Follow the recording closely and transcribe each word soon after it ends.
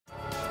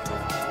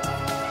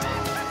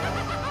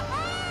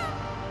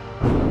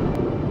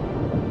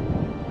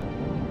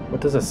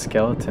What does a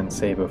skeleton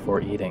say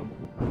before eating?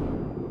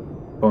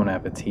 Bon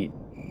appetit.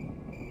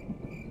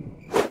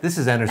 This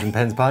is Anderson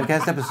Pen's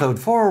podcast, episode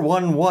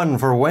 411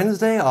 for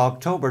Wednesday,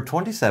 October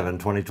 27,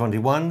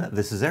 2021.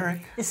 This is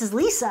Eric. This is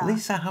Lisa.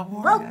 Lisa, how are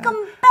you?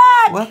 Welcome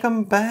back.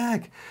 Welcome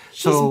back.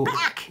 She's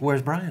back.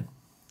 Where's Brian?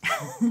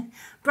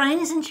 Brian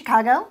is in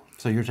Chicago.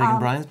 So you're taking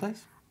Brian's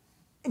place?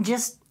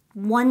 Just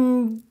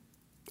one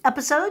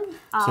episode.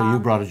 So you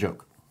brought a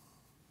joke.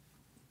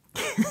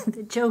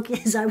 The joke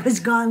is I was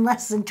gone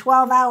less than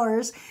 12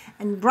 hours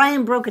and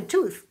Brian broke a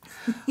tooth.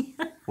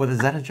 What is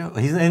that a joke?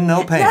 He's in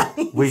no pain. Yeah,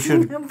 he's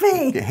in no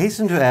pain.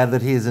 Hasten to add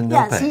that he is in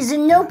no pain. Yes, he's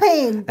in no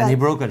pain. And he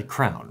broke a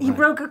crown. He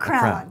broke a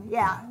crown.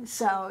 Yeah.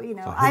 So, you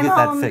know, So he'll I'm get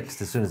home. that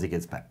fixed as soon as he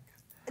gets back.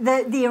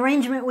 The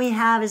arrangement we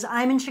have is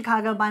I'm in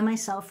Chicago by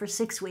myself for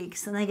 6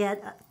 weeks, and I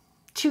get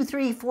 2,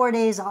 3, 4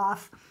 days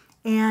off.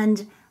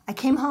 And I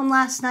came home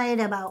last night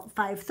about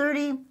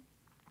 5:30,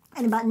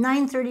 and about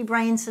 9:30,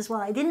 Brian says,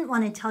 "Well, I didn't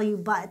want to tell you,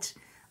 but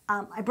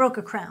I broke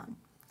a crown.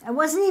 I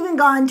wasn't even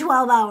gone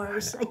 12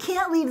 hours. I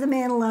can't leave the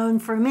man alone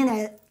for a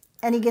minute,"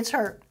 and he gets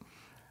hurt.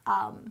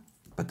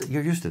 But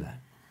you're used to that.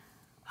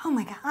 Oh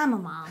my God, I'm a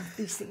mom.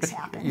 These things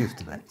happen. Used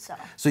to that.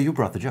 So you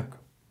brought the joke.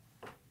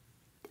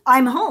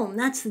 I'm home.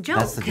 That's the joke.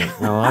 That's the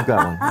joke. No, I've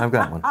got one. I've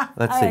got one.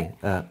 Let's see.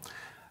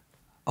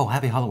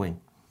 Happy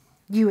Halloween.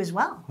 You as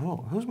well.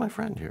 Oh, who's my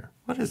friend here?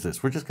 What is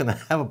this? We're just going to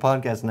have a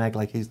podcast and act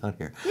like he's not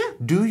here. Yeah.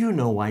 Do you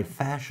know why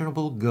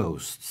fashionable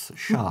ghosts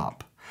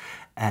shop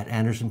at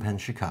Anderson Pen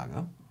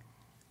Chicago?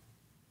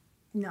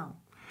 No.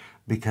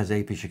 Because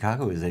AP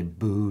Chicago is a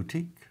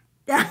boutique.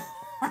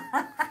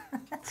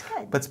 That's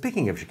good. But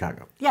speaking of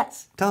Chicago,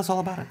 Yes. tell us all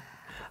about it.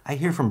 I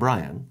hear from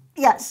Brian,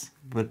 Yes.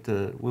 but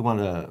we want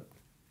a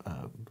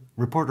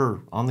reporter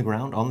on the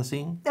ground, on the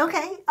scene.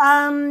 Okay.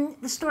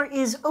 The store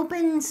is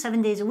open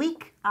 7 days a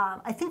week.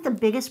 I think the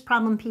biggest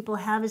problem people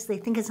have is they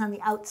think it's on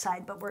the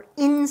outside, but we're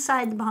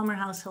inside the Palmer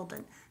House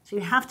Hilton. So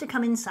you have to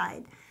come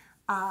inside.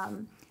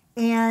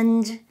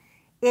 And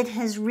it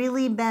has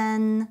really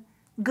been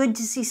good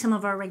to see some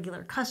of our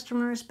regular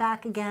customers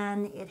back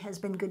again. It has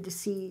been good to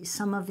see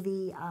some of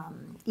the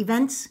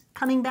events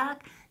coming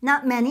back.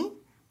 Not many,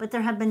 but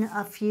there have been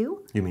a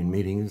few. You mean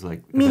meetings,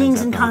 like Meetings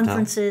events and at the hotel?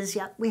 conferences,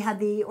 yeah. We had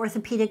the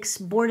orthopedics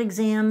board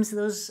exams.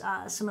 Those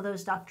some of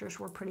those doctors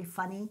were pretty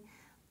funny.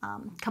 A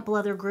couple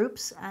other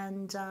groups.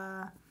 And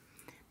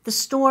the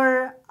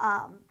store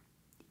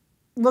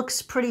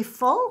looks pretty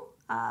full.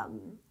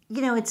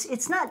 You know,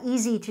 it's not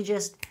easy to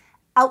just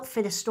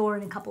outfit a store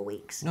in a couple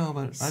weeks. No,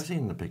 but I've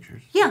seen the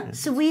pictures. Yeah,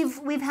 so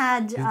we've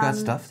had You've got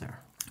stuff there.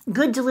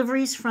 good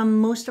deliveries from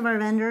most of our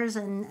vendors,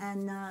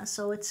 and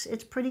so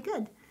it's pretty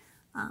good.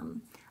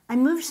 I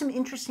moved some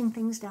interesting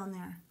things down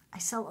there. I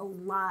sell a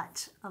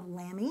lot of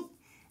Lamy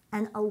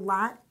and a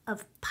lot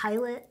of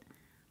Pilot,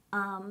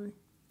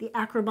 the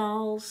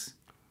Acroballs,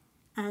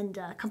 and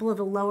a couple of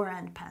the lower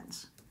end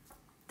pens.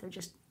 They're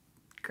just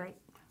great.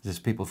 Is this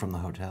people from the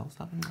hotel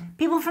stopping by?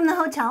 People from the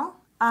hotel.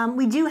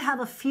 We do have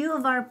a few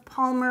of our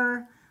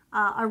Palmer,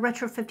 our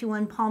Retro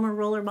 51 Palmer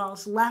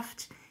rollerballs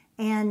left,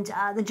 and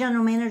the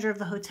general manager of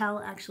the hotel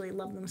actually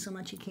loved them so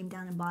much he came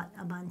down and bought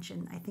a bunch,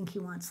 and I think he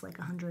wants like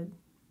 100.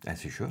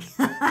 As you should.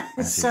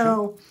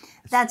 So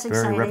that's Very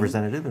exciting.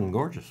 representative and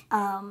gorgeous.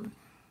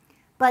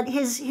 But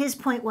his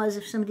point was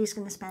if somebody's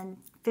going to spend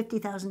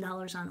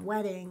 $50,000 on a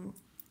wedding,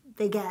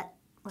 they get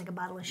like a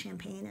bottle of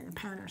champagne and a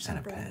pen or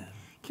something. pen.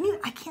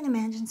 I can't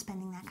imagine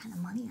spending that kind of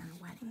money on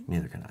a wedding.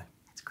 Neither can I.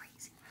 That's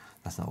crazy.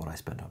 That's not what I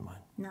spent on mine.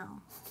 No.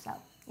 So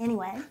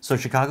anyway. So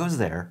Chicago's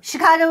there.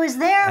 Chicago is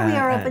there. We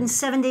are open and-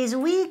 7 days a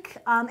week.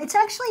 It's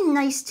actually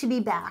nice to be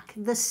back.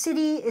 The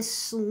city is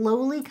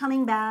slowly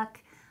coming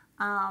back.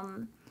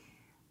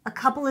 A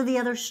couple of the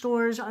other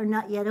stores are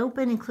not yet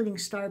open, including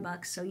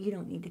Starbucks, so you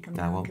don't need to come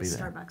down won't be because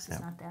there. Starbucks is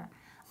Yep. not there.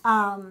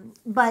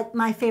 But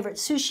my favorite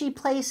sushi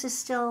place is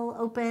still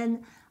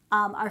open.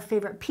 Our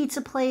favorite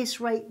pizza place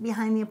right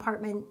behind the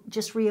apartment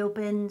just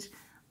reopened.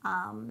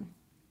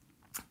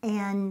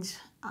 And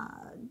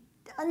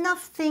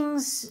enough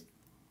things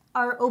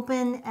are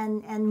open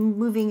and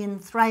moving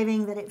and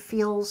thriving that it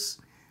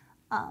feels,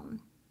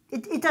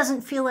 it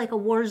doesn't feel like a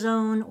war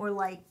zone or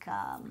like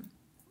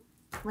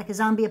a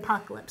zombie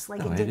apocalypse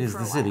like it did It is for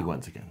the a city while.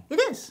 once again. It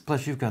is.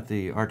 Plus you've got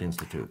the Art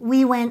Institute.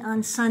 We went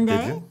on Sunday.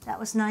 Did you? That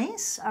was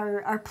nice.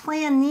 Our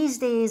plan these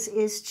days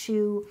is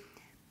to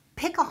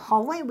pick a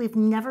hallway we've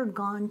never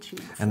gone to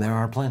before. And there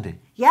are plenty.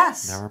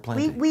 Yes. There are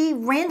plenty. We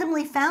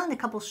randomly found a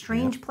couple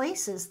strange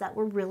places that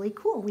were really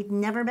cool. We've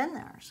never been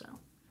there, so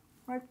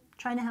we're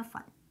trying to have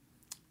fun.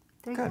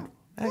 There you Good. go.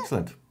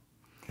 Excellent.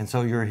 And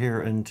so you're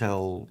here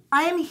until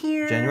I am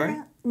here. January?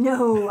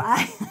 No,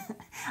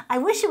 I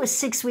wish it was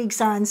 6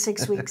 weeks on,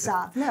 6 weeks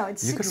off. No,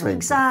 it's you could 6 arrange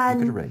weeks that. on.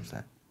 You could arrange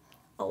that.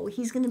 Oh,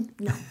 he's gonna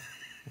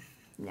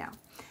no.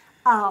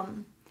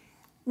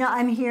 No,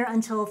 I'm here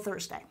until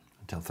Thursday.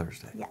 Until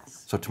Thursday.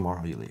 Yes. So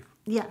tomorrow you leave.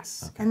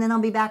 Yes. Okay. And then I'll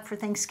be back for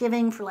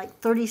Thanksgiving for like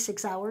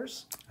 36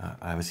 hours.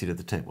 I have a seat at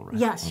the table, right?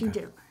 Yes, you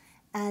Okay. do.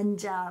 And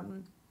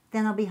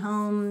then I'll be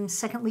home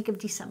second week of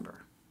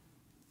December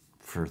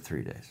For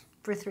 3 days.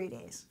 for 3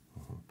 days.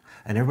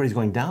 And everybody's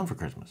going down for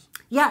Christmas.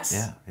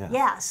 Yes.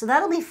 Yeah. So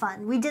that'll be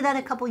fun. We did that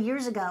a couple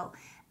years ago.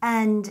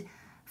 And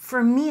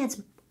for me,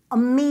 it's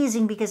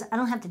amazing because I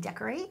don't have to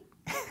decorate.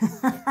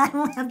 I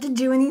don't have to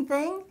do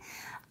anything.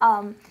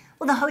 Well,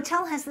 the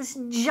hotel has this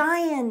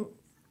giant,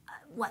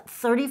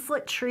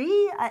 30-foot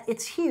tree?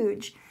 It's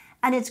huge.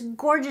 And it's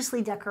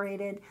gorgeously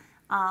decorated.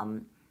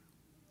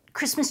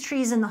 Christmas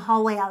trees in the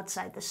hallway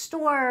outside the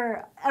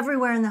store,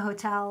 everywhere in the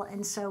hotel.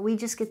 And so we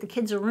just get the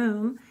kids a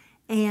room,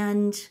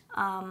 and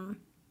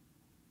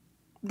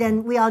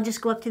then we all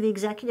just go up to the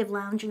executive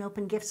lounge and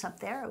open gifts up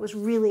there. It was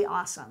really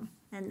awesome.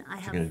 And I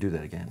have. You're going to do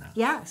that again now.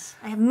 Yes,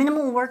 I have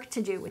minimal work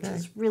to do, which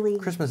is really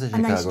Christmas in a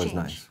nice Chicago change. is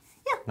nice.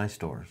 Yeah. Nice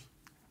stores.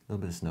 A little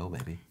bit of snow,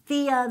 maybe.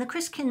 The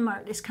Chris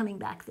Kinmart is coming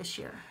back this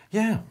year.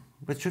 Yeah,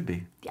 it should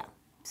be. Yeah.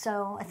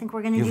 So I think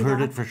we're going to do that. You've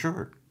heard it for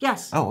sure?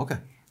 Yes. Oh, okay.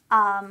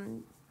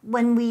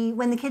 When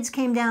the kids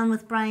came down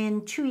with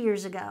Brian 2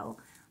 years ago,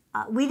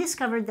 we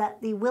discovered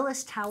that the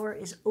Willis Tower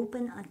is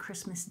open on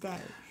Christmas Day.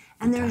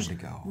 And there's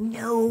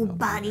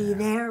nobody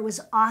there. It was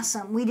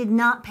awesome. We did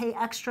not pay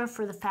extra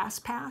for the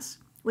Fast Pass,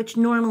 which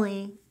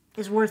normally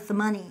is worth the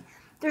money.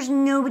 There's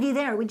nobody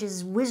there. We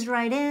just whizzed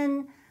right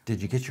in.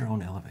 Did you get your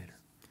own elevator?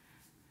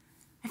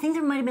 I think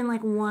there might have been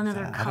like one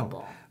other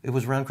couple. It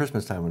was around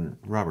Christmas time when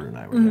Robert and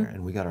I were there,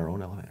 and we got our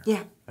own elevator.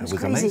 Yeah, it was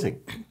crazy.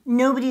 amazing.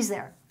 Nobody's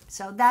there.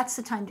 So that's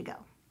the time to go.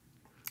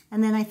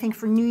 And then I think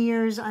for New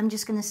Year's, I'm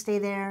just going to stay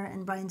there,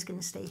 and Brian's going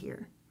to stay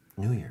here.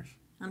 New Year's?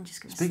 I'm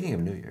just going to Speaking of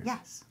New Year's.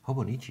 Yes.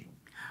 Hobonichi.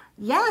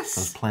 Yes.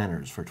 Those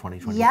planners for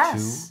 2022.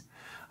 Yes.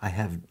 I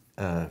have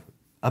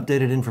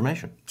updated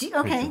information.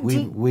 Okay.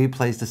 We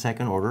placed a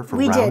second order for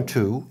we round did.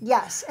 2.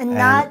 Yes. And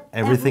not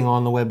everything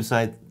on the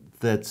website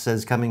that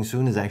says coming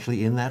soon is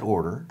actually in that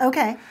order.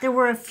 Okay. There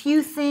were a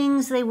few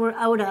things they were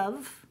out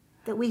of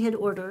that we had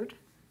ordered.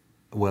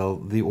 Well,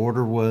 the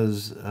order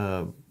was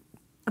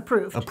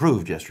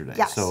approved yesterday.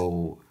 Yes.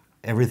 So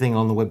everything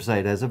on the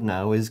website as of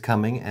now is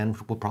coming and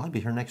will probably be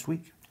here next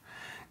week.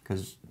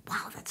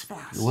 Wow, that's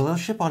fast. Well, they'll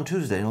ship on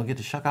Tuesday and it'll get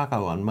to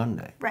Chicago on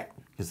Monday. Right.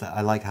 Because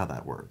I like how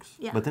that works.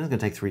 Yeah. But then it's going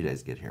to take 3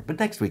 days to get here. But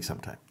next week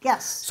sometime.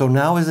 Yes. So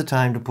now is the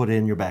time to put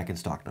in your back in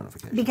stock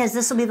notification. Because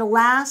this will be the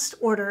last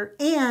order.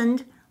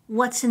 And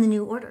what's in the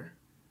new order?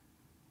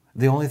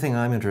 The only thing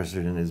I'm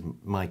interested in is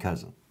my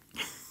cousin.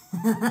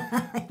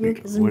 Your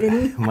cousin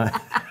Vinny? My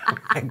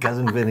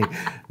cousin Vinny.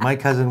 My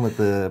cousin with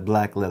the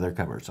black leather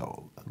cover.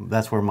 So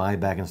that's where my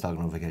back in stock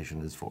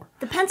notification is for.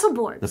 The pencil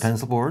boards. The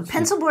pencil boards.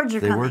 Pencil boards are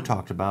coming. They were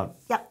talked about.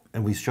 Yep.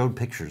 And we showed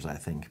pictures, I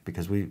think,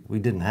 because we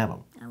didn't have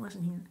them. I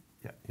wasn't here.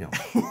 Yeah, you know,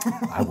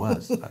 I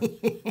was.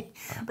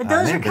 But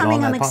those are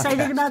coming. I'm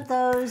excited about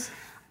those.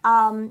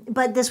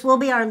 But this will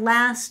be our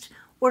last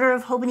order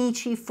of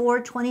Hobonichi for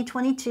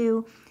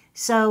 2022.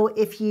 So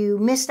if you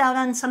missed out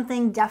on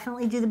something,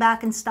 definitely do the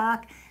back in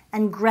stock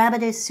and grab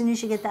it as soon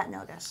as you get that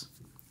notice.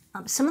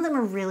 Some of them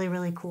are really,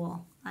 really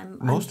cool.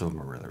 Most of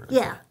them are really, really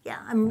cool. Yeah.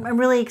 I'm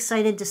really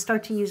excited to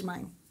start to use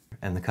mine.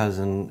 And the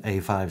cousin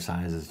A5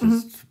 size is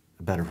just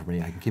better for me.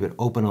 I can keep it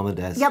open on the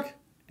desk. Yep.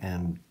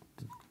 And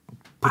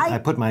I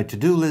put my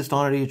to-do list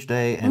on it each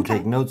day and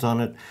take notes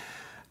on it.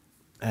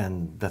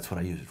 And that's what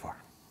I use it for.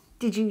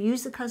 Did you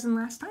use the cousin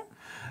last time?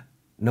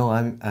 No,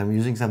 I'm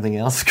using something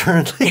else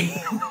currently.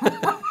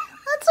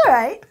 That's all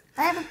right.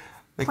 I have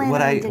a plan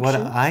what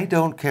I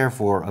don't care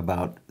for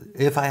about,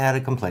 if I had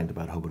a complaint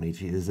about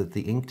Hobonichi, is that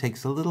the ink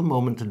takes a little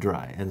moment to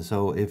dry. And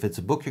so if it's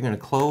a book you're going to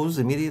close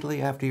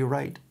immediately after you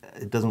write,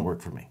 it doesn't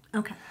work for me.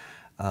 Okay.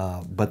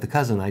 But the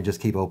cousin, I just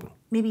keep open.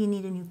 Maybe you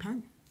need a new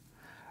pen.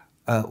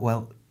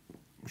 Well,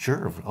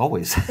 sure,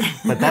 always.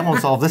 But that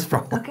won't solve this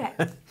problem. Okay.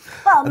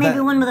 Well, maybe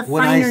one with a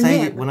finer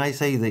nib. When I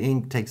say the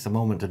ink takes a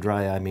moment to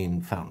dry, I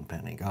mean fountain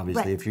pen ink.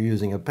 Obviously, if you're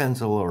using a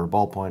pencil or a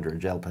ballpoint or a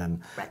gel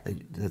pen,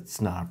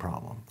 that's not a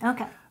problem.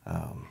 Okay.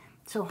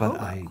 But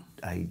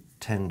I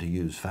tend to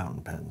use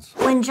fountain pens.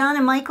 When John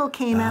and Michael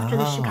came after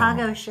the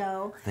Chicago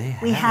show,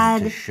 we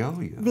had to show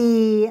you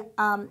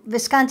the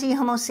Visconti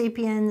Homo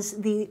Sapiens,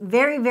 the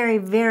very, very,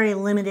 very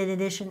limited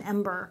edition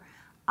Ember,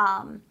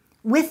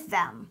 with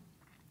them.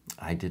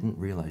 I didn't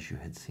realize you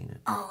had seen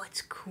it. Oh,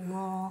 it's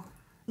cool.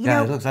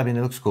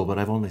 It looks cool, but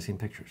I've only seen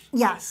pictures.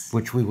 Yes.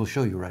 Which we will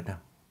show you right now.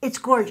 It's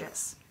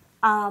gorgeous.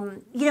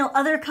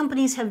 Other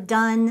companies have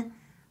done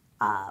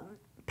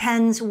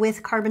pens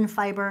with carbon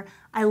fiber.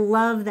 I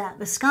love that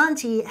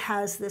Visconti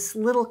has this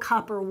little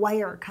copper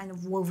wire kind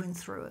of woven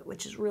through it,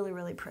 which is really,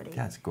 really pretty.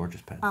 Yeah, it's a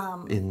gorgeous pen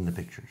in the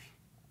pictures.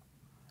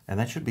 And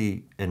that should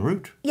be en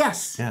route.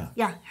 Yes.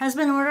 Yeah. Has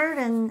been ordered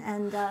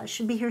and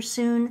should be here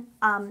soon.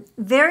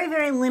 Very,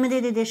 very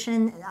limited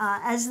edition.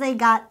 As they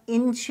got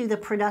into the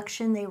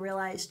production, they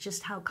realized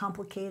just how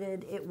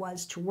complicated it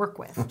was to work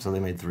with. So they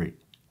made 3.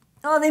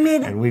 Oh, they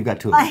made and we've got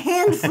 2 of a them.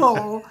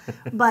 handful,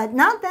 but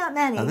not that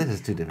many. Oh, this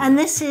is too difficult. And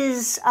this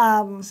is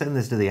send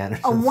this to the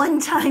Andersons. A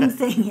one-time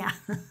thing, yeah.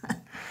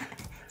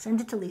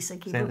 Send it to Lisa.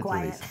 Keep her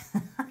quiet.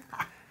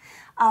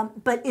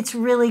 But it's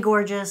really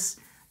gorgeous,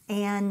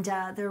 and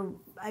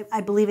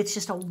I believe it's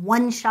just a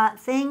one-shot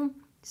thing.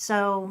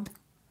 So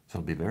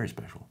it'll be very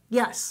special.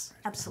 Yes,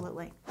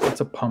 absolutely.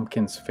 What's a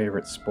pumpkin's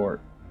favorite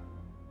sport?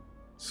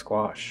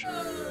 Squash.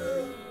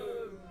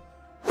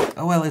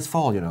 Oh, well, it's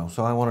fall, you know,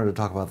 so I wanted to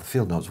talk about the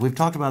field notes. We've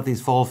talked about these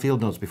fall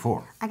field notes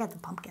before. I got the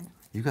pumpkin.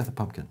 You got the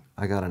pumpkin.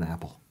 I got an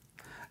apple.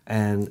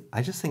 And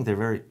I just think they're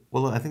very,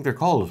 well, I think they're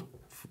called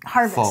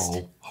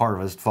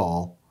Harvest.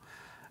 Fall.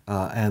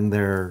 And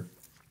they're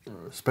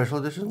special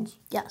editions?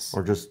 Yes.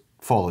 Or just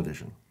fall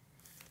edition?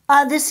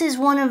 This is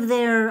one of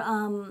their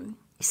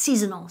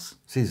seasonals.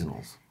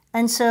 Seasonals.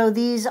 And so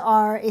these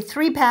are a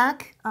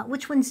 3-pack.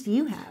 Which ones do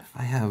you have?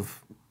 I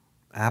have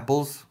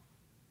apples,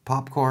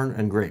 popcorn,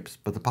 and grapes,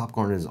 but the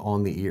popcorn is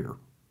on the ear.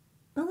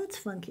 Oh, that's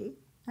funky.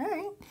 All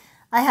right.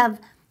 I have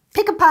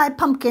Pick-a-Pie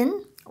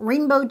Pumpkin,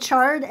 Rainbow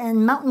Chard,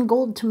 and Mountain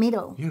Gold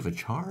Tomato. You have a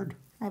chard?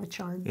 I have a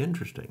chard.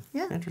 Interesting.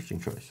 Yeah.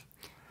 Interesting choice.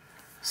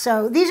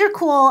 So these are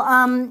cool.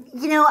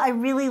 You know, I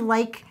really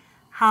like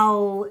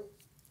how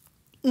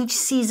each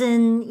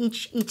season,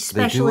 each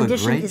special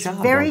edition is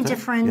very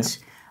different.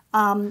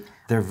 Yep.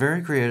 They're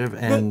very creative.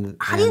 And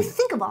how do you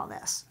think of all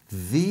this?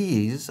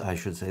 These, I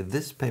should say,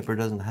 this paper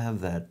doesn't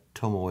have that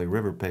Tomoe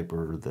River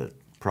paper that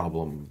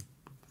problem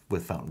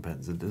with fountain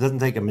pens. It doesn't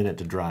take a minute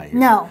to dry here.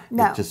 No.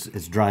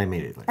 It's dry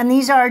immediately. And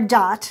these are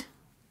dot.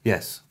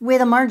 Yes.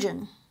 With a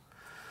margin.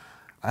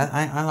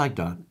 I like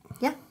dot.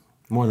 Yeah.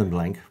 More than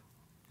blank,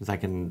 because I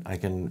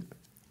can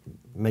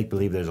make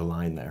believe there's a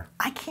line there.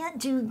 I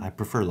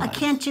prefer lines. I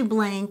can't do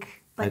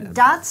blank, but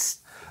dots.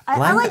 I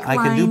like lines. I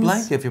can do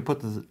blank if you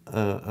put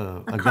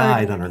a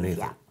guide underneath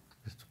it.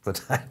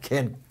 But I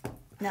can't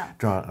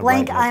draw a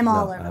blank. I'm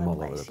all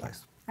over the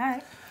place. All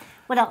right.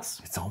 What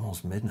else? It's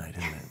almost midnight,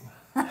 isn't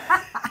it?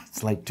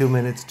 It's like 2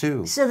 minutes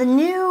to. So the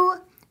new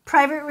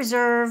Private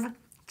Reserve,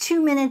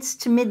 2 minutes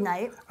to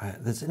midnight.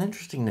 That's an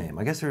interesting name.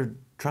 I guess they're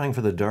trying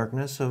for the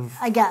darkness of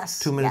 2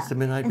 minutes to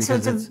midnight, and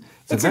because so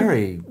it's a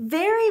very,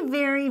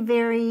 very,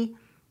 very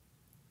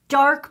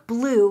dark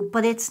blue,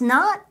 but it's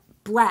not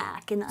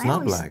black. And it's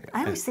not black.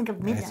 I always think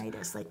of midnight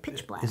as like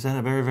pitch black. Is that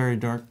a very, very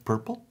dark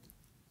purple?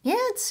 Yeah,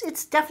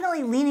 it's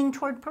definitely leaning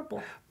toward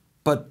purple.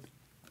 But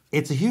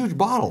it's a huge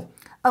bottle.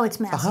 Oh, it's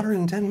massive. It's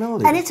 110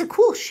 milliliters. And it's a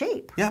cool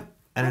shape. Yep.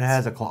 And it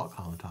has a clock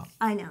on the top.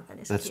 I know, that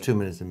is That's cute. 2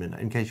 minutes to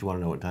midnight, in case you want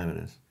to know what time it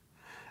is.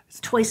 It's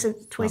twice a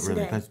really,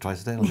 day.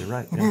 Twice a day, you're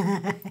right.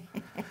 Yeah.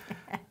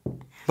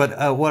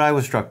 But what I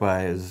was struck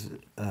by is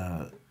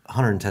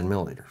 110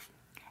 milliliters.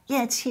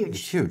 Yeah, it's huge.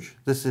 It's huge.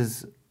 This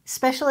is...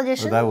 Special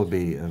edition? That would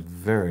be a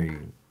very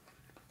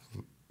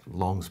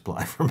long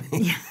supply for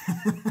me.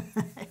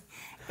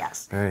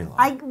 Yes. Very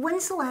long.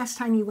 When's the last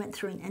time you went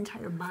through an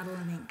entire bottle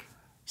of ink?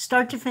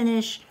 Start to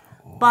finish,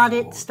 bought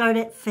it,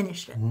 started it,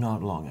 finished it?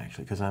 Not long,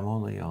 actually, because I'm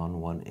only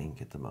on one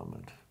ink at the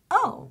moment.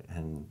 Oh.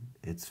 And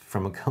it's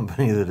from a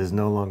company that is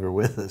no longer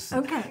with us.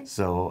 Okay.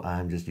 So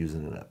I'm just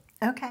using it up.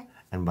 Okay.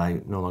 And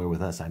by no longer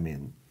with us, I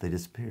mean they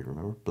disappeared,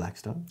 remember?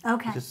 Blackstone?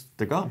 Okay.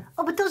 They're gone.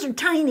 Oh, but those are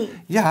tiny.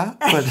 Yeah,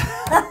 but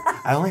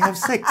I only have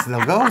 6.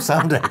 They'll go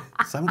someday.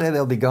 Someday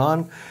they'll be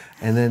gone.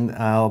 And then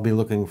I'll be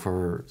looking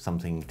for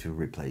something to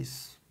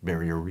replace.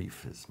 Barrier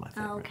Reef is my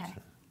favorite. Oh, okay.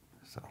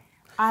 So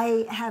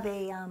I have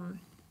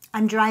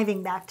I'm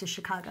driving back to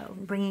Chicago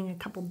and bringing a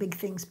couple big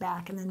things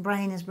back. And then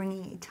Brian is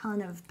bringing a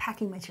ton of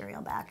packing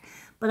material back.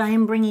 But I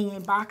am bringing a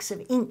box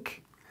of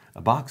ink.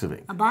 A box of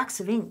ink? A box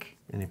of ink.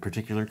 Any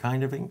particular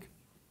kind of ink?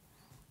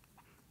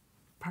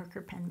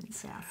 Parker Penman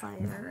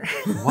Sapphire.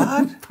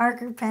 What?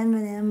 Parker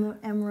Penman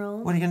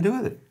Emerald. What are you going to do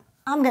with it?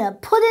 I'm going to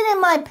put it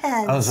in my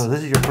pens. Oh, so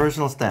this is your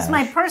personal stash. It's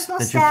my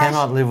personal stash. That you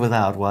cannot live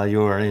without while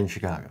you are in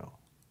Chicago.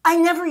 I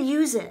never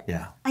use it.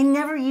 Yeah. I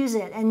never use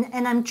it.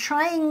 And I'm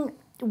trying,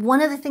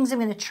 one of the things I'm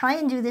going to try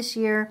and do this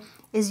year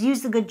is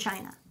use the good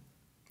china.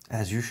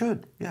 As you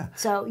should, yeah.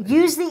 So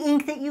use the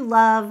ink that you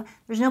love.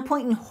 There's no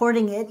point in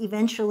hoarding it.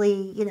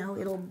 Eventually, you know,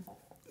 it'll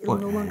no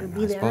longer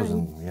be there. I suppose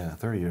in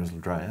 30 years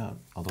it'll dry out.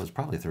 Although it's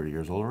probably 30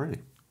 years old already.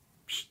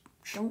 Shh,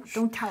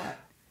 don't tell it.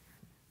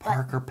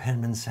 Parker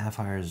Penman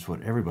Sapphire is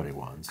what everybody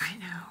wants. I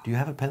know. Do you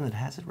have a pen that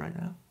has it right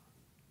now?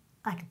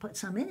 I can put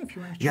some in if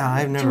you want to try. Yeah,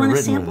 I've never written. Do you want a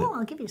written sample? with it.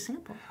 I'll give you a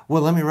sample.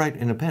 Well, let me write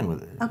in a pen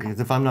with it. Okay. Because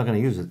if I'm not going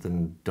to use it,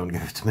 then don't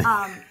give it to me.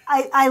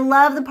 I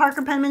love the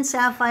Parker Penman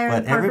Sapphire.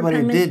 But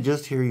everybody did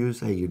just hear you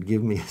say you'd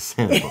give me a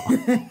sample.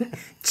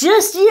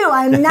 Just you.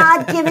 I'm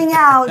not giving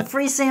out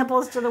free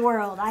samples to the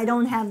world. I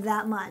don't have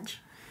that much.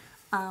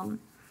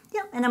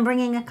 Yeah, and I'm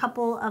bringing a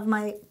couple of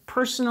my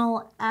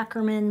personal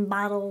Ackerman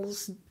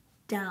bottles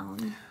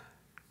down.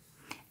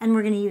 And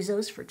we're going to use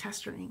those for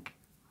tester ink.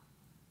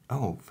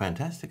 Oh,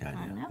 fantastic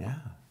idea. I know.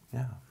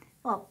 Yeah.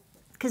 Well,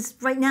 because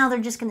right now they're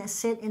just going to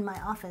sit in my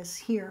office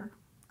here,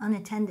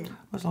 unattended.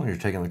 As long as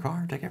you're taking the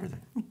car, take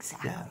everything.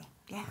 Exactly.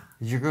 Yeah.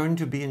 You're going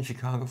to be in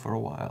Chicago for a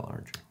while,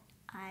 aren't you?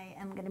 I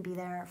am going to be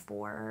there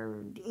for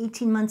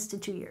 18 months to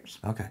 2 years.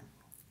 Okay.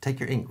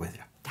 Take your ink with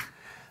you. Yeah.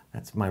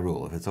 That's my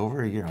rule. If it's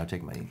over a year, I'll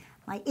take my ink.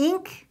 My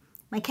ink,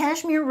 my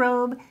cashmere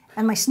robe,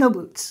 and my snow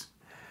boots.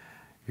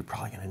 You're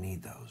probably going to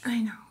need those.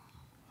 I know.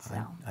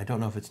 So. I don't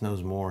know if it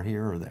snows more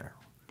here or there.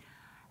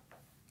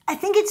 I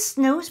think it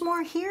snows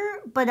more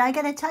here, but I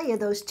got to tell you,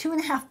 those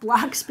 2.5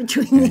 blocks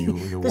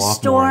between the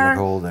store more in the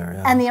cold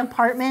there, and the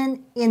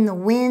apartment, in the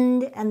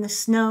wind and the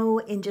snow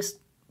in just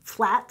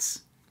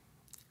flats,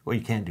 Well,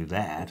 you can't do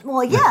that.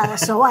 Well, yeah,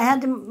 so I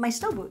had my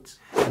snow boots.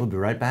 We'll be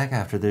right back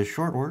after this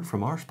short word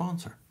from our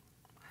sponsor.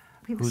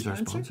 We have a Who's our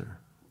sponsor? sponsor?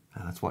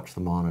 Now let's watch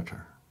the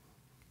monitor.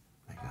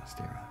 I gotta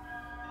stare at it.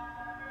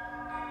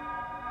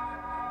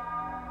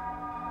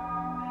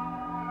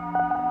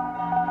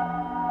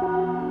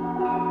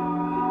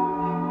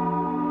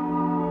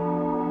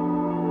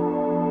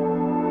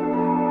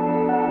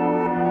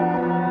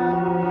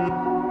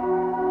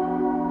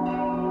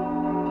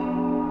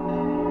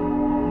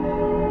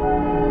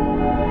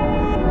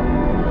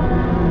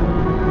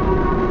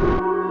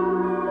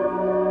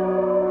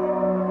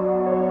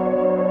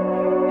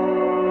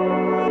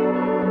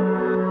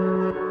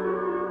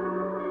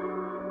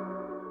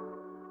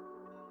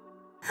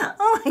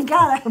 Oh my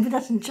God, I hope it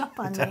doesn't jump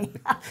on me.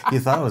 You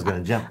thought it was going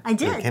to jump. I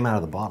did. It came out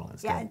of the bottle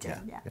instead. Yeah, it did.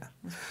 Yeah. It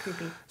was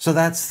creepy. So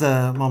that's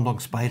the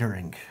Montblanc Spider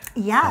Ink.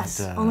 Yes,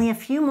 only a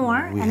few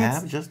more. We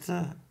have just,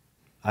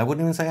 I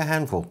wouldn't even say a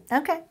handful.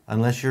 Okay.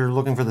 Unless you're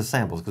looking for the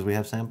samples, because we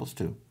have samples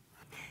too.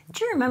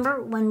 Do you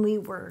remember when we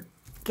were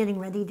getting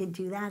ready to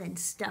do that and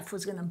Steph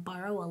was going to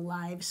borrow a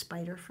live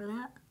spider for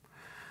that?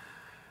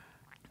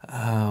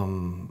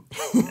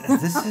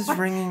 This is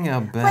ringing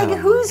a bell. Like,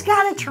 who's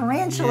got a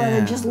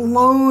tarantula to just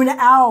loan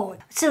out?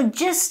 So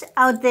just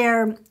out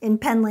there in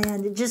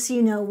Penland, just so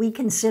you know, we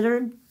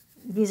considered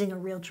using a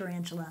real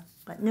tarantula,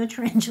 but no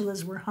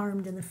tarantulas were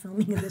harmed in the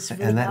filming of this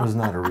video. And that was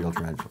not a real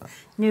tarantula.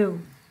 No.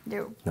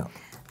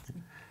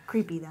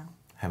 Creepy, though.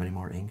 Have any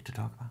more ink to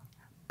talk about?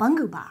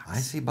 Bungubox. I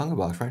see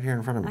Bungubox right here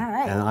in front of me. All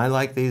right. And I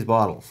like these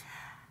bottles.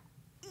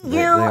 You They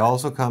know,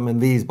 also come in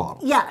these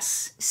bottles.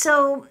 yes.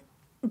 So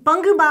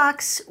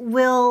Bungubox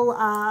will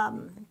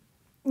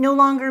no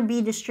longer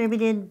be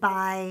distributed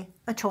by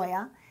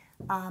Atoya.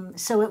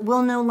 So it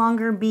will no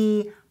longer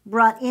be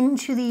brought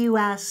into the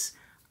U.S.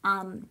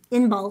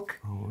 In bulk.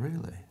 Oh,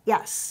 really?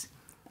 Yes.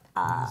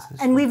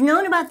 And we've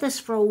known about this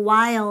for a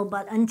while,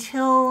 but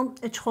until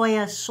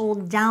Atoya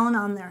sold down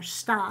on their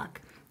stock,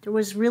 there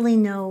was really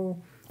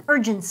no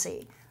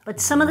urgency.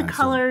 But some of the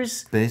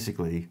colors,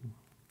 basically,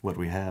 what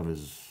we have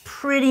is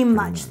pretty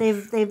much.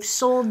 They've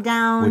sold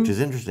down. which is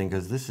interesting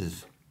because this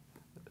is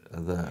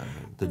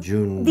the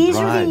June These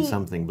are Bride the-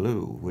 something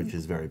blue, which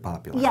is very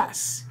popular.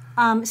 Yes.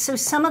 So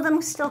some of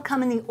them still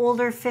come in the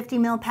older 50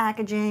 ml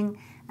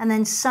packaging, and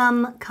then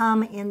some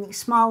come in the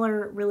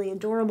smaller, really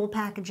adorable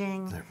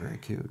packaging. They're very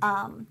cute.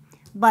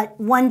 But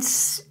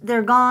once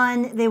they're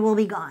gone, they will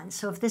be gone.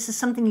 So if this is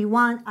something you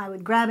want, I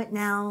would grab it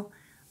now,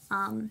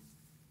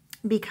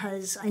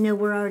 because I know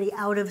we're already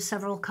out of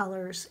several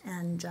colors,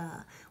 and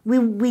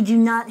we do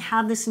not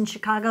have this in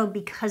Chicago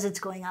because it's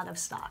going out of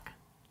stock.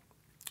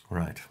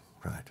 Right.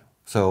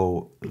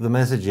 So the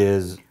message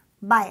is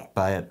Buy it.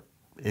 buy it.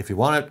 If you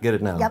want it, get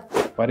it now.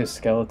 Yep. Why do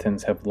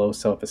skeletons have low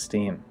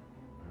self-esteem?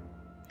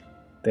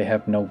 They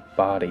have no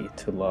body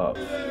to love.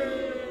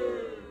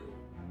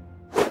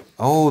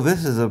 Oh,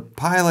 this is a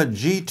Pilot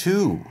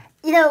G2.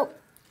 You know,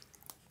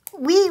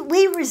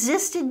 we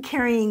resisted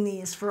carrying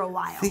these for a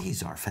while.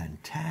 These are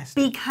fantastic.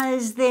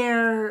 Because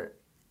they're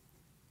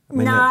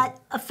mean, not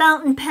a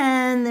fountain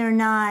pen, they're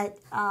not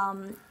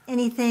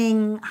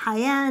anything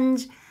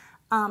high-end.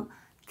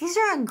 These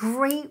are a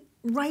great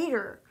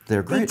writer.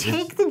 They're great. They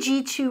take the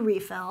G2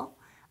 refill.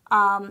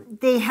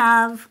 They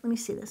have, let me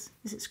see this.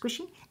 Is it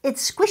squishy?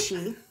 It's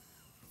squishy.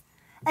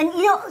 And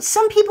you know,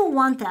 some people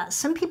want that.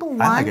 Some people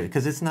want. I like it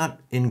because it's not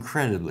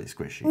incredibly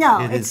squishy. No,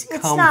 it it's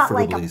is not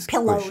like a comfortably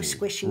pillow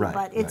squishy, Right,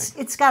 but right.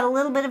 it's got a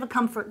little bit of a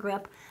comfort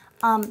grip.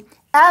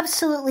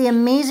 Absolutely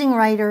amazing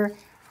writer.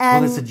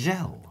 And Well, it's a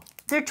gel.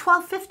 they're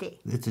 $12.50.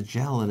 It's a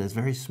gel and it's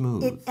very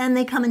smooth. And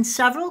they come in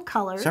several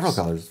colors. Several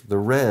colors. The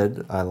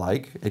red I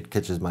like. It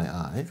catches my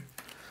eye.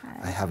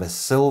 I have a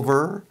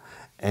silver,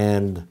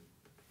 and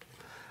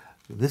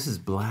this is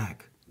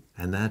black,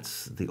 and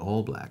that's the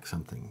all black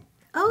something.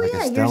 Oh like a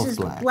yeah, yours stealth is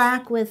black.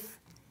 black with,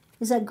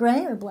 is that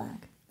gray or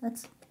black?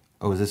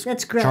 Oh, is this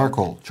That's gray.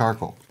 charcoal?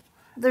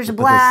 There's a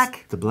But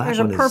black, the black there's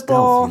a one is purple.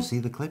 stealth. You see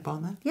the clip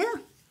on that? Yeah.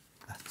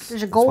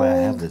 There's a That's why I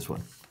have gold. this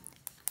one.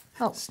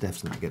 Oh.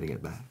 Steph's not getting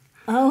it back.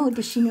 Oh,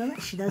 does she know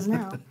that? She does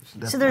now.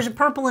 So there's a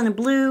purple and a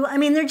blue. I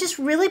mean, they're just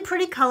really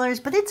pretty colors,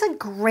 but it's a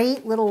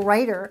great little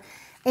writer.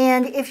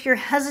 And if you're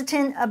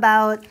hesitant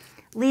about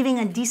leaving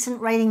a decent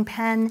writing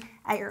pen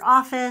at your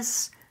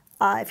office,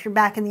 if you're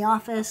back in the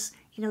office,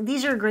 you know,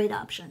 these are a great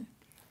option.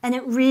 And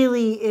it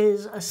really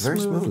is a Very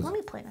smooth. Let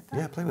me play with that.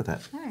 Yeah, play with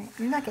that. All right,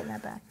 you're not getting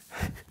that back.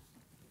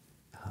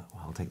 Well,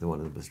 I'll take the one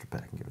in the blister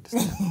pack and give it to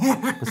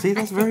Steph. But see,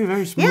 that's very,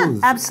 very smooth.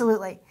 Yeah,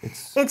 absolutely.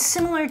 It's- It's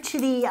similar to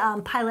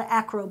the Pilot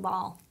Acro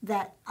Ball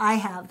that I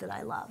have that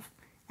I love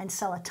and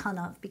sell a ton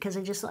of because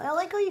I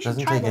like, oh, you should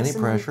Doesn't try take this. any And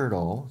then- pressure at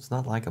all. It's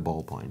not like a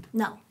ballpoint.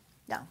 No.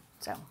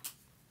 So,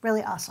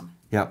 really awesome.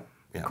 Yep.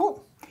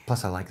 Cool.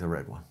 Plus, I like the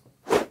red one.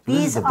 These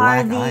This is the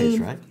are black the ice,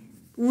 right?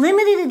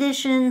 limited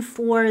edition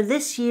for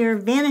this year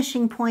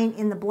Vanishing Point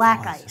in the black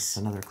Oh, it's ice.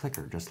 another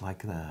clicker, just like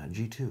the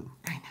G2.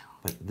 I know.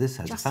 But this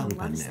has Justin a fountain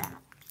pen loves nib. that.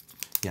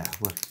 Yeah,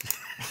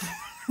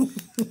 well,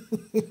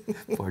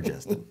 poor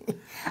Justin.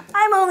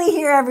 I'm only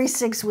here every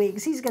 6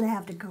 weeks. He's going to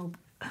have to cope.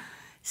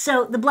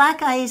 So the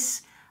black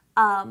ice,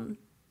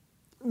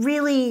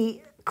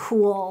 really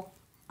cool.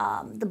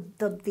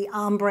 The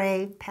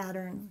ombre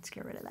pattern. Let's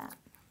get rid of that.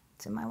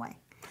 It's in my way.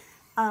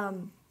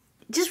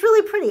 Just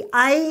really pretty.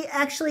 I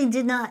actually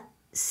did not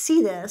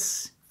see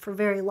this for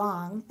very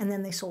long, and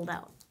then they sold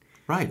out.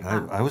 Right.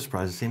 I was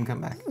surprised to see him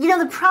come back. You know,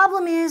 the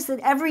problem is that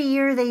every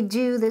year they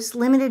do this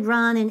limited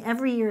run, and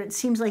every year it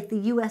seems like the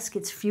U.S.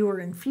 gets fewer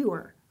and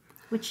fewer,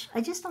 which I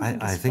just don't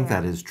think is I think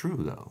fair. that is true,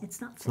 though. It's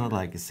not It's fair. not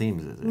like it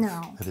seems as if.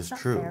 No, That is it's not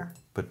true. fair.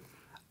 But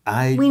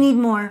We need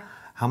more.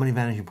 How many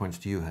vanishing points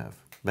do you have?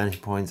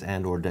 Vanishing points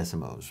and or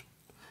decimos?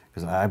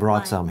 Because I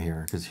brought some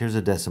here. Because here's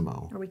a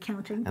decimo. Are we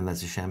counting? And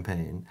that's a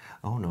champagne.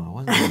 Oh, no, I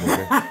wasn't.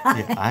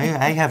 Yeah,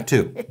 I have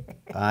two.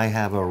 I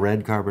have a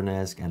red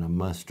carbonesque and a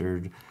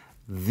mustard.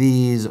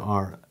 These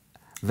are...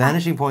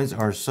 Vanishing points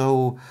are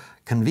so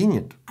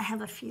convenient. I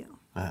have a few.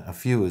 A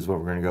few is what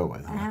we're going to go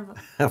with. I have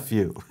a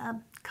few. a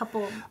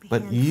couple.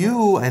 But handfuls.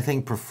 you, I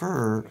think,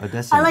 prefer a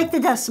decimo. I like the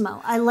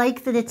decimo. I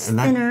like that it's And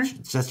thinner.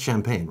 That's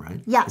champagne,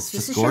 right? Yes, It's this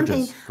just is gorgeous,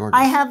 champagne. gorgeous.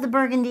 I have the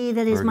burgundy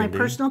that is my Burgundy.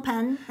 personal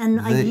pen,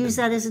 and I use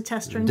that as a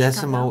tester in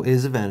Decimo Chicago.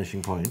 is a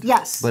vanishing point.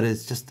 Yes. But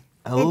it's just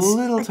a It's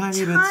little a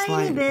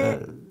tiny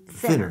bit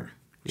thinner.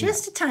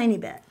 Just a tiny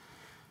bit.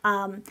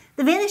 The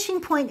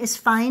vanishing point is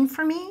fine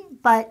for me,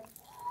 but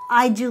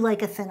I do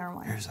like a thinner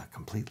one. There's a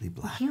completely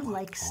black You one.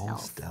 like All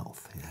stealth.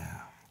 stealth, yeah.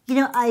 You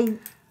know,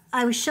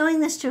 I was showing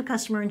this to a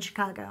customer in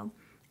Chicago,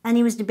 and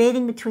he was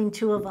debating between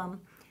two of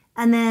them.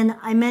 And then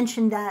I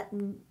mentioned that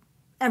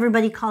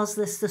everybody calls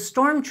this the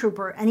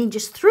Stormtrooper, and he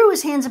just threw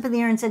his hands up in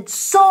the air and said,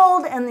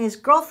 "Sold!" And his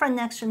girlfriend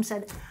next to him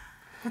said,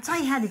 "That's all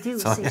you had to do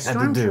was all say you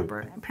had to do."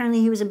 Stormtrooper."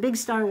 Apparently he was a big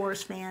Star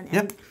Wars fan, and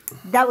Yep.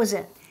 that was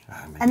it.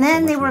 Making And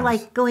then so they much were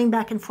noise. like going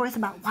back and forth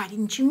about, why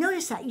didn't you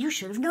notice that? You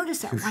should have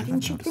noticed that. Why should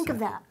didn't have you think noticed of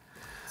that?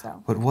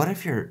 So But what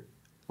if you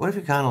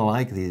kind of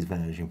like these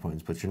vanishing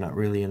points, but you're not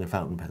really into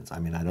fountain pens? I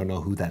mean, I don't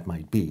know who that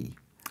might be,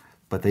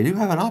 but they do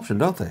have an option,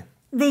 don't they?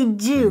 they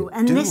do,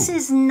 and do. this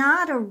is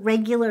not a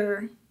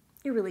regular.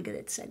 You're really good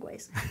at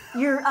segues.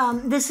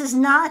 This is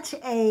not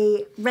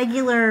a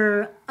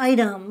regular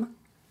item.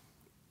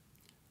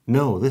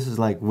 No, this is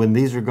like when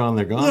these are gone,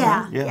 they're gone.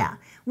 Yeah, right? yeah.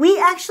 We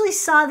actually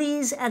saw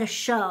these at a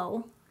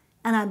show,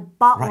 and I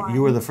bought Right, one.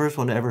 you were the first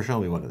one to ever show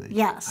me one of these.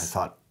 Yes. I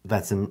thought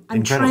that's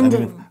incredible.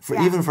 trending, I mean,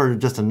 yeah. Even for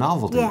just a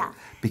novelty. Yeah.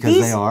 Because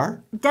These they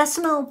are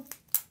Decimo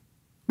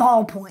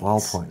ballpoints.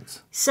 ballpoints.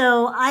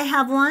 So I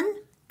have one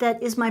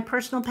that is my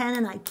personal pen,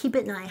 and I keep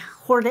it and I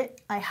hoard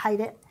it. I hide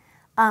it.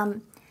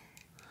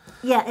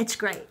 Yeah, it's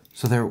great.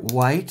 So they're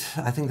white.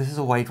 I think this is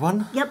a white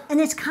one. Yep, and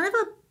it's kind of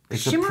a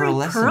It's shimmery, a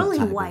pearlescent pearly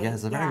type. white. Yeah,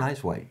 it's a very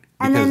nice white.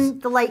 And then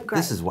Because the light gray.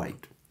 This is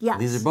white. Yes.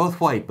 These are both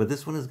white, but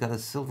this one has got a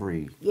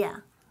silvery Yeah,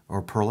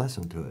 or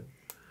pearlescent to it.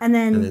 and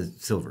then And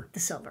it's silver. the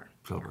silver.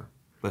 Silver.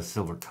 But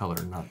silver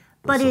color, not a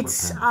But silver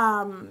it's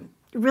pen.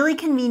 really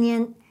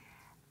convenient.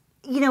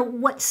 You know,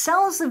 what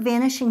sells the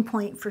vanishing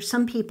point for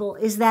some people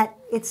is that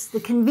it's the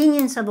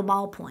convenience of a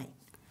ballpoint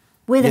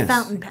with a Yes,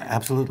 fountain pen.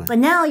 absolutely. But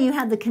now you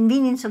have the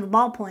convenience of a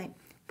ballpoint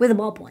with a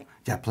ballpoint.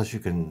 Yeah, plus you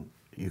can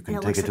it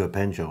take looks it to like a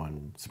pen show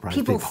and surprise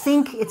People people.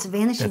 think it's a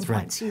vanishing That's point,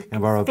 right. so you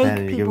And borrow a fake pen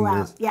and you give people them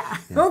out. this. Yeah.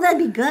 Oh, that'd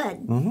be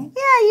good.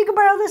 Yeah, you can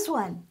borrow this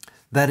one.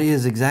 That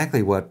is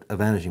exactly what a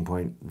vanishing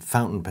point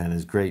fountain pen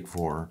is great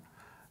for.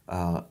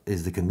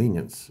 Is the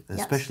convenience,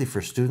 especially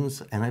for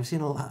students, and I've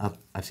seen a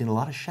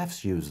lot of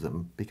chefs use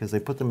them because they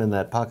put them in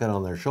that pocket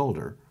on their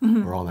shoulder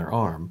Mm-hmm. or on their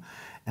arm,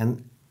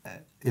 and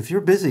if you're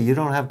busy, you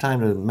don't have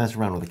time to mess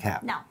around with a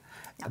cap. No.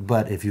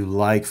 But if you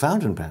like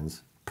fountain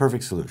pens,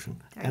 perfect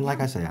solution. And like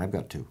I say, I've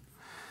got two,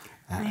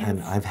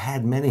 and I've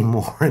had many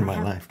more in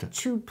my lifetime.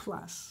 2+.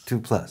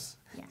 2+.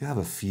 You have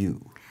a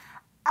few.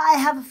 I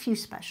have a few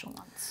special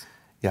ones.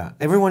 Yeah,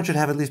 everyone should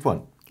have at least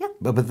one. Yep.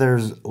 But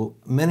there's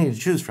many to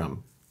choose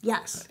from.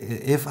 Yes.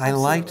 If I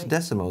liked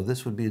Decimo,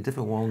 this would be a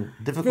difficult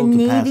to pass up. The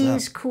navy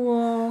is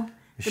cool.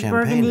 The champagne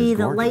burgundy, is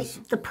the gorgeous.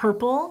 the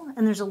purple,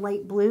 and there's a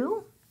light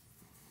blue.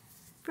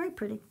 Very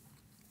pretty.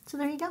 So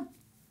there you go.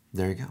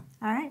 There you go.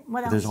 All right.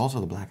 What else? There's also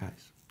the black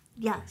ice.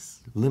 Yes.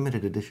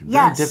 Limited edition.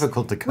 Yes. Very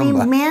difficult to We come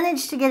by.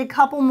 managed to get a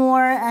couple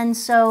more, and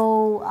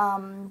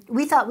so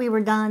we thought we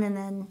were done, and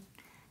then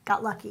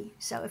got lucky.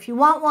 So if you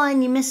want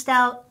one, you missed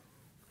out.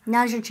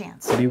 Now's your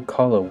chance. What do you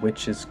call a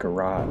witch's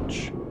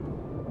garage?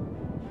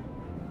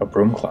 A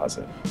broom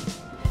closet.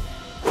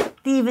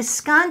 The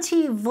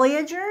Visconti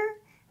Voyager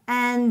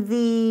and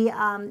the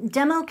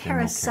Demo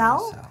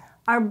Carousel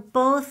are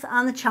both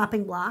on the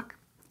chopping block,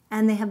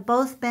 and they have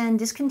both been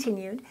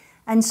discontinued.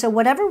 And so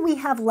whatever we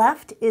have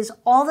left is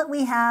all that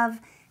we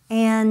have,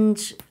 and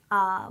they're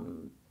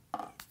on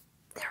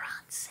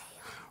sale.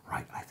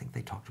 Right. I think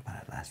they talked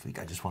about it last week.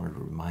 I just wanted to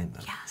remind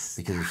them. Yes,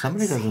 Because they're if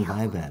somebody on doesn't sale.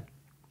 buy that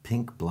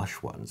pink blush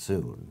one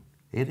soon,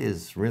 it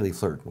is really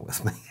flirting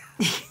with me.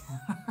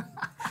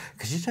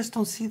 Because you just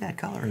don't see that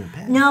color in a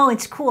pen. No,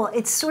 it's cool.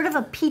 It's sort of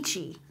a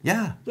peachy.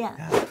 Yeah.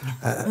 Yeah.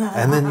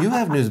 And then you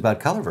have news about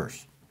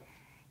Colorverse.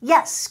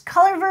 Yes,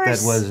 Colorverse.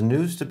 That was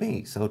news to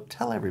me, so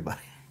tell everybody.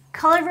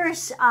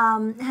 Colorverse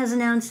has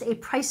announced a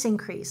price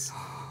increase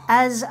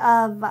as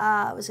of,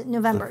 was it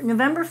November?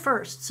 November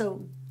 1st,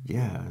 so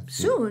Yeah.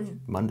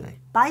 soon. Monday.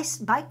 Buy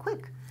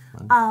quick.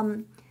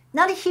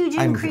 Not a huge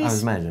increase. I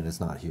was imagining it's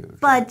not huge.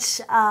 But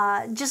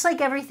just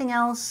like everything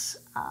else,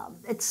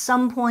 at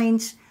some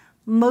point,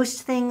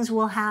 most things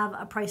will have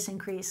a price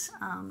increase.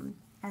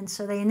 And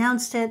so they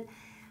announced it.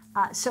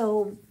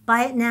 So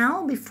buy it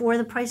now before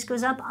the price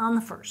goes up on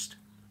the 1st.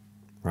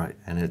 Right,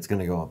 and it's going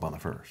to go up on the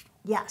 1st.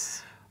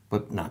 Yes.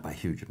 But not by a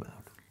huge amount.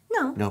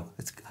 No. No,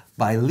 it's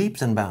by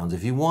leaps and bounds.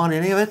 If you want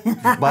any of it,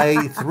 buy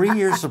 3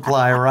 years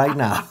supply right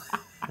now.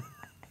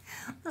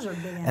 Those are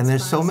big. And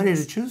there's so many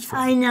to choose from.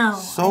 I know.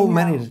 So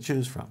many to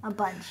choose from. A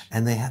bunch.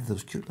 And they have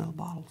those cute little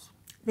bottles.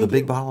 They the do.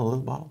 big bottle, the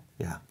little bottle.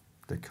 Yeah,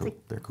 they're cool.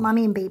 They're cool.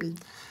 Mommy and baby.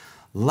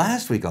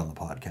 Last week on the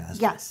podcast,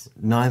 Yes.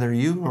 neither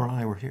you nor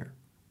I were here.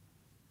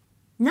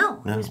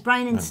 No, it was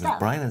Brian and It Steph. was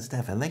Brian and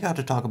Steph, and they got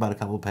to talk about a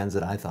couple of pens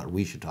that I thought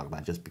we should talk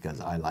about just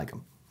because I like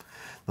them.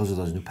 Those are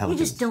those new You Pelikans.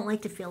 just don't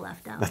like to feel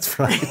left out. That's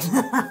right.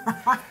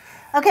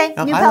 Okay,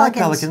 No, new I like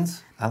Pelikans.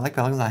 Pelikans. I like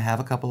Pelikans. I have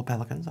a couple of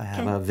Pelikans. I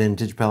have Okay. a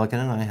vintage Pelikan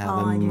and I have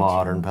I a do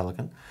modern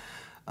Pelikan.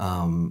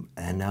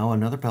 And now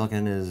another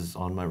Pelikan is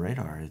on my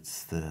radar.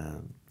 It's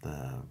the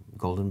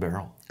Golden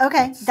Beryl.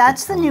 Okay,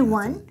 that's the new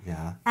one.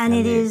 Yeah. And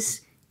it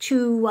is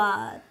to,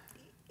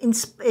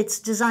 it's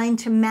designed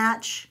to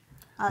match,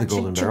 The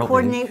Golden to Beryl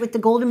coordinate ink. with the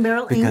Golden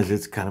Beryl Because ink.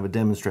 it's kind of a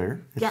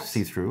demonstrator. It's Yes.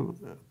 see-through.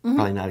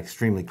 Probably not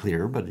extremely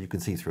clear, but you can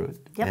see through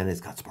it. Yep. And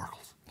it's got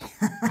sparkles.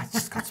 It's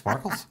just got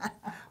sparkles.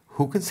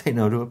 Who can say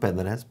no to a pen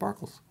that has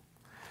sparkles?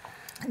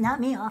 Not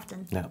me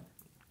often. No.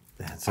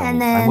 And so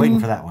And I'm waiting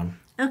then- for that one.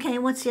 Okay,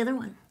 what's the other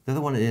one? The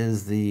other one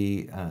is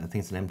the, I think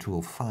it's an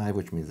M205,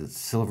 which means it's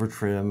silver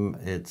trim.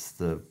 It's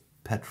the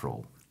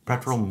Petrol.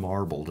 Petrol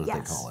marbled, as they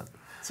call it.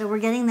 So we're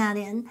getting that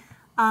in.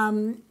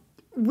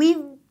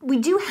 We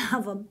do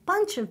have a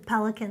bunch of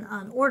Pelikan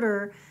on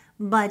order,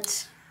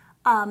 but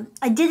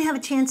I did have a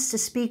chance to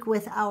speak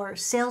with our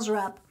sales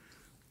rep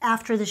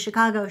after the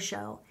Chicago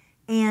show,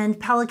 and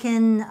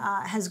Pelikan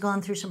has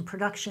gone through some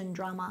production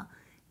drama,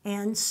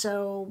 and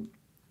so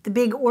the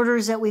big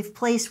orders that we've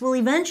placed will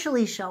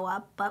eventually show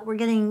up, but we're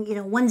getting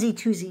onesie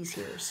twosies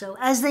here. So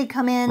as they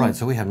come in, Right,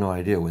 so we have no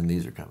idea when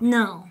these are coming.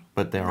 no.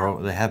 But they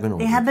have been ordered.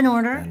 They have been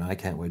ordered. And I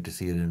can't wait to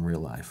see it in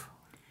real life.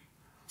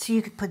 So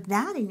you could put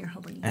that in your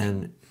Hobonichi.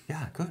 And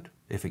yeah, good,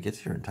 if it gets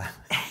here in time.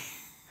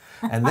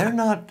 And they're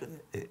not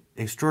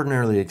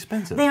extraordinarily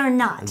expensive. They are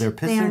not. They're They are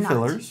piston not.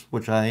 fillers,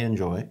 which I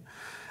enjoy.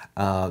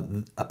 A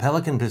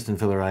Pelikan piston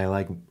filler I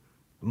like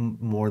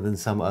more than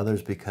some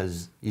others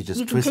because you just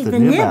You can twist take the the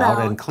nib nib out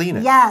out and clean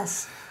it.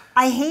 Yes.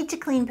 I hate to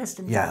clean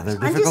piston Yeah, they're fillers.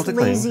 I'm difficult just to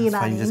clean. lazy That's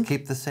about why you ink. just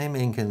keep the same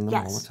ink in them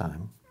all Yes. the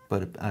time.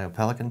 But a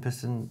Pelikan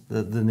piston,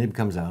 the nib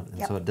comes out, and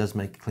Yep. so it does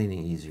make cleaning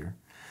easier.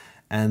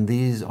 And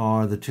these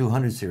are the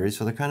 200 series,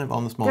 so they're kind of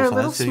on the small They're a side,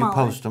 little so smaller. you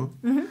post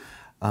them.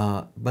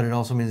 But it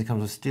also means it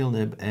comes with steel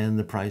nib, and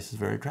the price is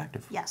very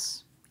attractive.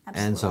 Yes,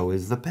 absolutely. And so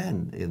is the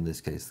pen, in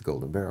this case, the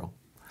Golden Beryl.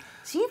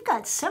 So you've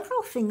got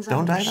several things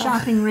on Don't your I know?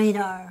 shopping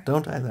radar.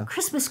 Don't I, though?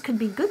 Christmas could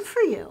be good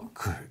for you.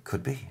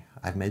 Could be.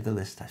 I've made the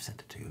list. I've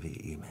sent it to you via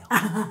email.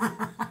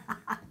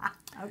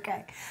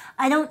 Okay.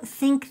 I don't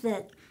think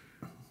that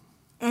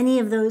any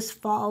of those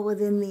fall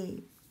within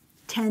the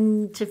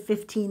 $10 to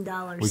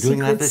 $15 We're doing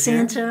that Secret this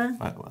Santa. year?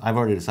 I've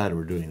already decided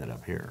we're doing that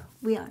up here.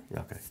 We are.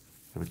 Okay.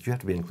 But you have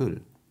to be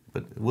included.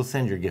 But we'll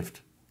send your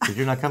gift. Because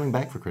you're not coming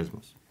back for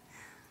Christmas.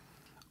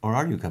 Or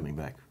are you coming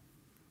back?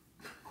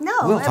 No,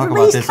 We'll talk about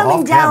everybody's this coming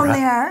off down camera.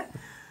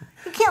 there.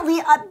 You can't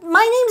leave. My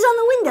name's on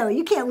the window.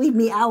 You can't leave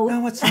me out. You know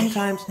what?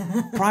 Sometimes,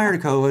 prior to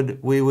COVID,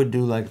 we would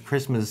do like a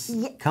Christmas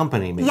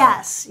company meal.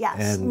 Yes,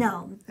 And,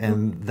 no.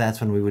 And that's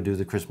when we would do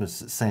the Christmas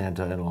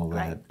Santa and all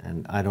that. Right.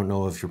 And I don't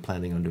know if you're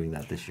planning on doing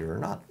that this year or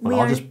not. But We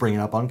I'll are- just bring it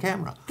up on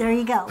camera. There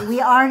you go. We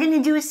are going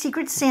to do a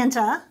Secret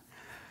Santa.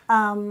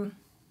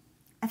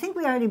 I think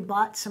we already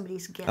bought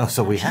somebody's gift. Oh,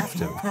 so we have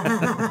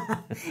to.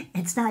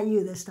 It's not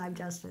you this time,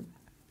 Justin.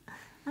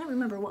 I don't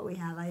remember what we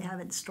have. I have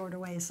it stored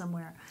away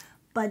somewhere.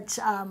 But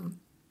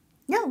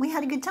yeah, we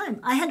had a good time.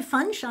 I had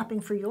fun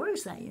shopping for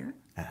yours that year.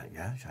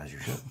 Yeah, as you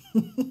should.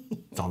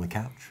 It's on the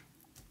couch.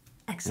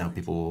 Now Excellent.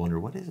 people will wonder,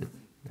 what is it?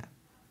 Yeah.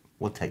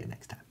 We'll tell you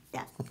next time.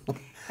 Yeah.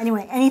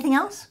 Anyway, anything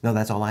else? No,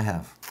 that's all I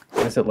have.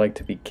 What is it like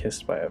to be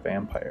kissed by a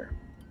vampire?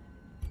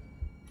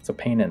 It's a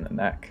pain in the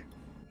neck.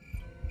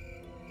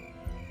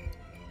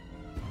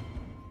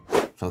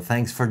 So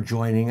thanks for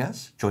joining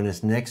us. Join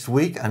us next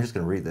week. I'm just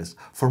going to read this.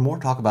 For more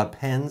talk about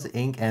pens,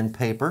 ink, and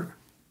paper.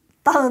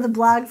 Follow the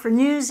blog for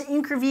news,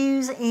 ink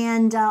reviews,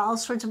 and all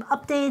sorts of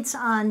updates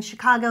on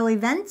Chicago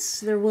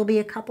events. There will be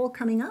a couple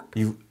coming up.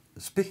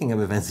 Speaking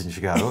of events in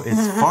Chicago,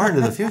 it's far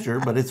into the future,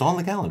 but it's on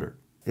the calendar.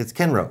 It's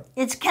Kenro.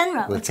 It's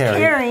Kenro. With It's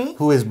Carrie,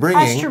 who is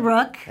bringing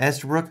Estabrook.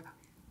 Estabrook.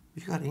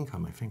 You got ink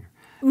on my finger.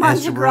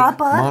 Montegrappa.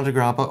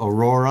 Montegrappa,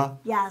 Aurora.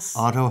 Yes.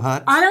 Auto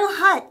Hut. Otto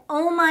Hutt.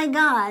 Oh my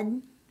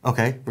God.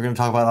 Okay, we're going to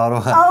talk about Auto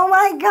Hut. Oh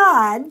my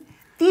God.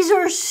 These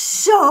are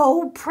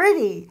so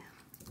pretty.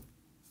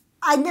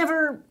 I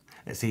never.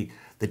 See,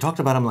 they talked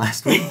about them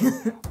last week,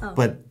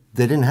 but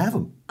they didn't have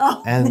them.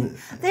 Oh, and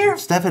they're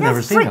Steph had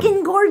never seen them.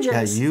 freaking gorgeous.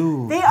 Yeah,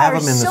 you they have are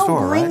them in the so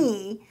store,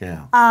 blingy.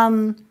 right?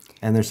 Yeah.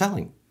 And they're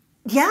selling.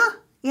 Yeah,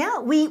 yeah.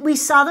 We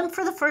saw them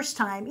for the first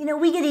time. You know,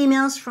 we get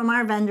emails from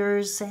our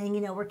vendors saying,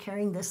 you know, we're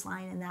carrying this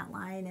line and that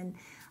line.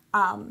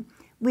 And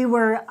we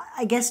were,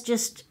 I guess,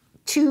 just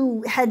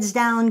two heads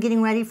down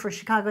getting ready for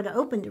Chicago to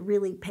open to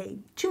really pay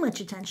too much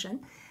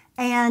attention.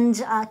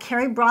 And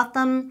Carrie brought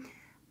them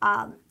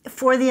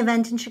for the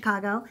event in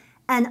Chicago,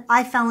 and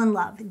I fell in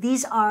love.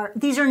 These are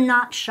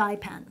not shy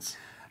pens.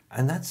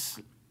 And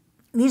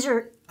These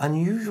are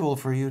unusual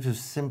for you to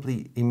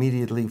simply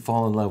immediately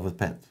fall in love with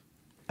pens.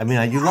 I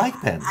mean, you like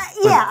pens.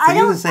 Yeah, but for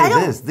you to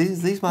say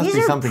these must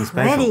be something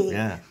pretty.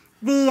 special.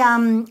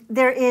 Yeah.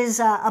 There is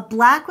a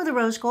black with a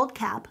rose gold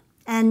cap,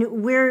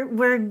 and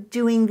we're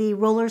doing the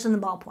rollers and the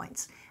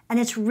ballpoints, and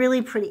it's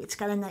really pretty. It's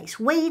got a nice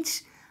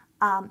weight.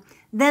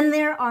 Then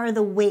there are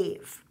the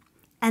wave,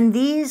 and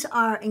these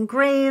are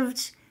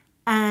engraved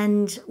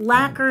and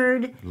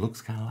lacquered. It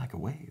looks kind of like a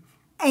wave.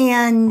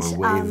 And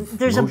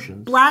there's motions.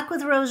 a black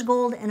with rose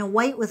gold and a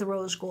white with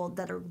rose gold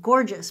that are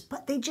gorgeous,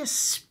 but they just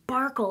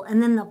sparkle.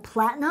 And then the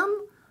platinum,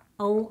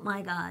 oh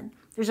my God.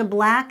 There's a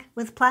black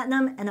with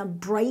platinum and a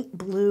bright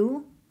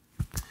blue.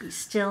 Be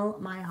still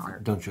my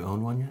heart. Don't you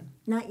own one yet?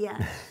 Not yet.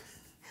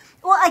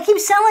 Well, I keep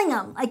selling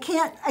them. I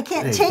can't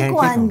take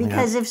one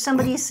because if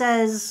somebody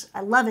says, I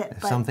love it.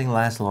 If something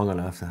lasts long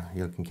enough,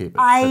 you can keep it.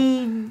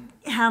 I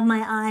have my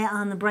eye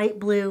on the bright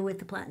blue with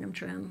the platinum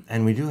trim.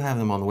 And we do have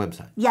them on the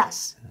website.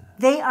 Yes.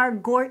 They are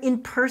in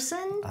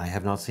person. I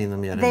have not seen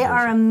them yet. They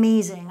are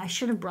amazing. I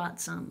should have brought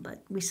some,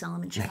 but we sell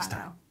them in Chicago. Next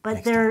time.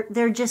 But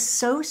they're just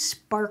so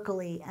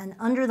sparkly, and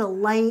under the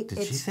light.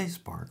 Did she say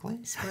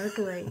sparkly?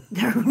 Sparkly.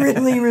 They're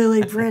really,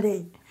 really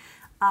pretty.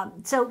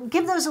 So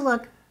give those a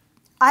look.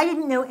 I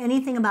didn't know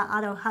anything about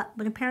Otto Hutt,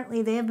 but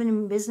apparently they have been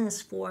in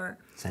business for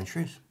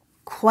centuries,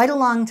 quite a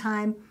long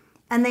time,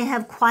 and they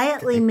have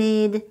quietly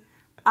made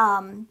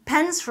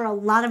pens for a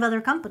lot of other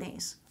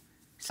companies.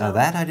 So,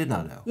 that I did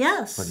not know.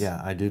 Yes. But yeah,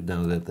 I do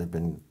know that they've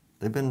been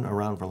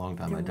around for a long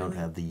time. I don't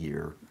have the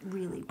year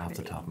really off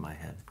the top of my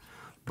head.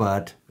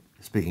 But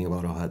speaking of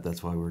Otto Hutt,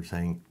 that's why we're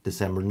saying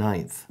December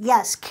 9th.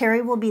 Yes,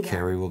 Carrie will be there.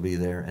 Carrie will be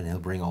there, and he'll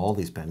bring all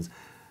these pens,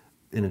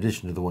 in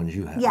addition to the ones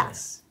you have.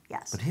 Yes,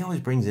 yes. But he always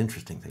brings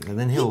interesting things. And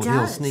then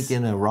he'll sneak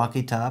in a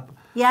Rocky Top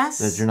yes.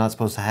 that you're not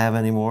supposed to have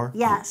anymore.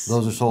 Yes.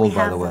 Those are sold,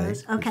 by the way.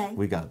 Those. Okay.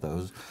 We got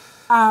those.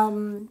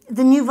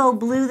 The Nouveau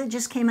Blue that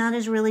just came out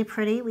is really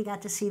pretty. We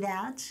got to see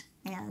that.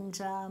 And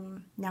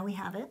now we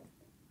have it.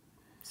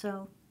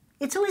 So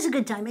it's always a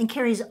good time. And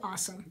Carrie's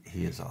awesome.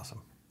 He is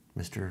awesome.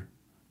 Mr.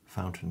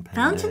 Fountain Pen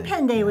Fountain Day.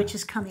 Pen Day, which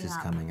is coming up. Which is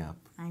coming up.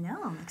 I know.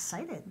 I'm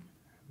excited.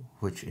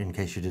 Which, in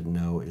case you didn't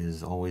know,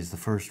 is always the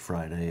first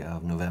Friday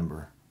of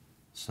November.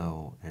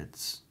 So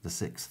it's the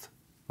 6th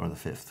or the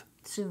 5th.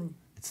 Soon.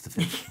 It's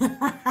the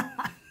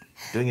 5th.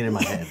 Doing it in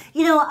my head.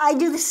 You know, I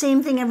do the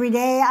same thing every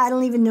day. I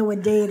don't even know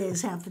what day it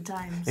is half the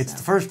time. It's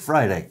the first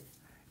Friday.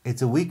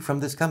 It's a week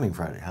from this coming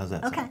Friday. How's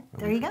that sound? Okay,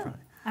 there you go. Friday.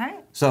 All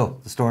right. So,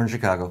 the store in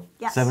Chicago,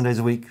 yes. 7 days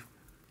a week,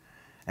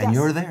 and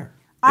you're there.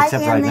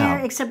 Except I am right there,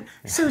 now. except,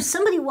 so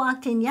somebody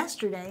walked in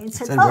yesterday and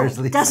said,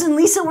 Lisa? Doesn't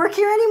Lisa work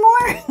here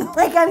anymore?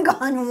 Like I'm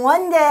gone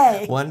one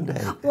day. One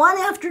day. One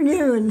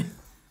afternoon.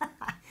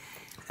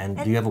 And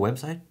do you have a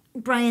website?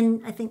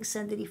 Brian, I think,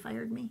 said that he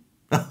fired me.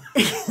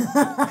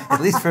 At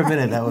least for a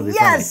minute, that would be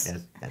yes.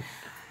 funny. Yes.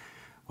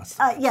 What's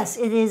yes,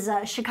 it is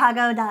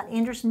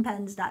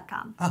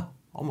chicago.andersonpens.com. Oh,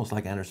 almost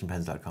like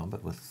andersonpens.com,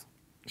 but with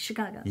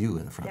Chicago. You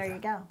in the front. There you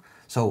go.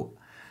 So,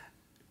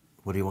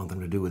 what do you want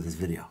them to do with this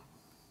video?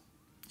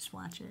 Just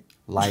watch it.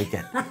 Like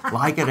it.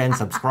 Like it and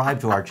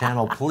subscribe to our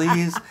channel,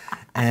 please.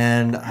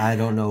 And I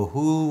don't know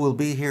who will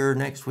be here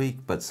next week,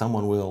 but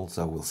someone will,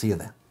 so we'll see you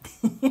then.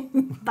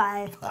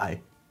 Bye.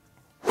 Bye.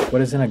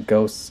 What is in a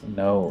ghost's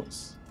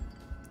nose?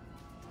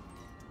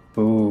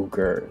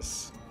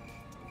 Boogers.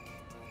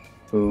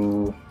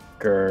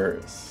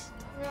 Boogers.